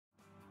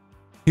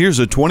Here's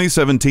a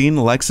 2017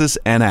 Lexus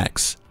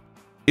NX.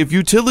 If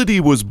utility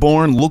was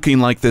born looking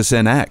like this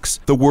NX,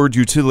 the word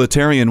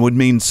utilitarian would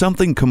mean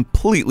something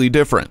completely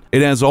different.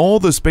 It has all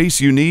the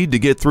space you need to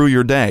get through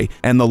your day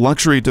and the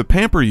luxury to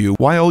pamper you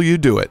while you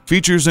do it.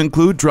 Features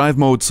include Drive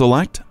Mode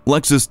Select,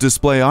 Lexus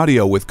Display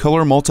Audio with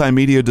color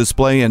multimedia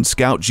display and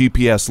Scout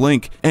GPS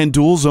link, and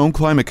dual zone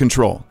climate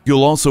control.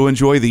 You'll also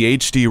enjoy the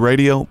HD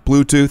radio,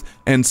 Bluetooth,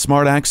 and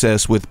smart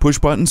access with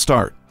push-button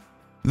start.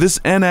 This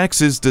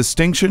NX is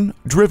distinction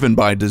driven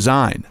by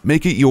design.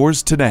 Make it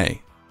yours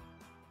today.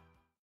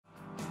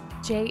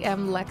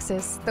 JM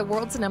Lexus, the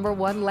world's #1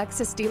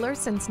 Lexus dealer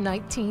since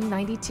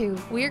 1992.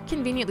 We're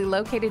conveniently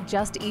located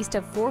just east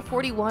of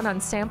 441 on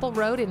Sample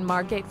Road in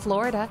Margate,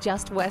 Florida,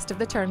 just west of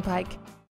the Turnpike.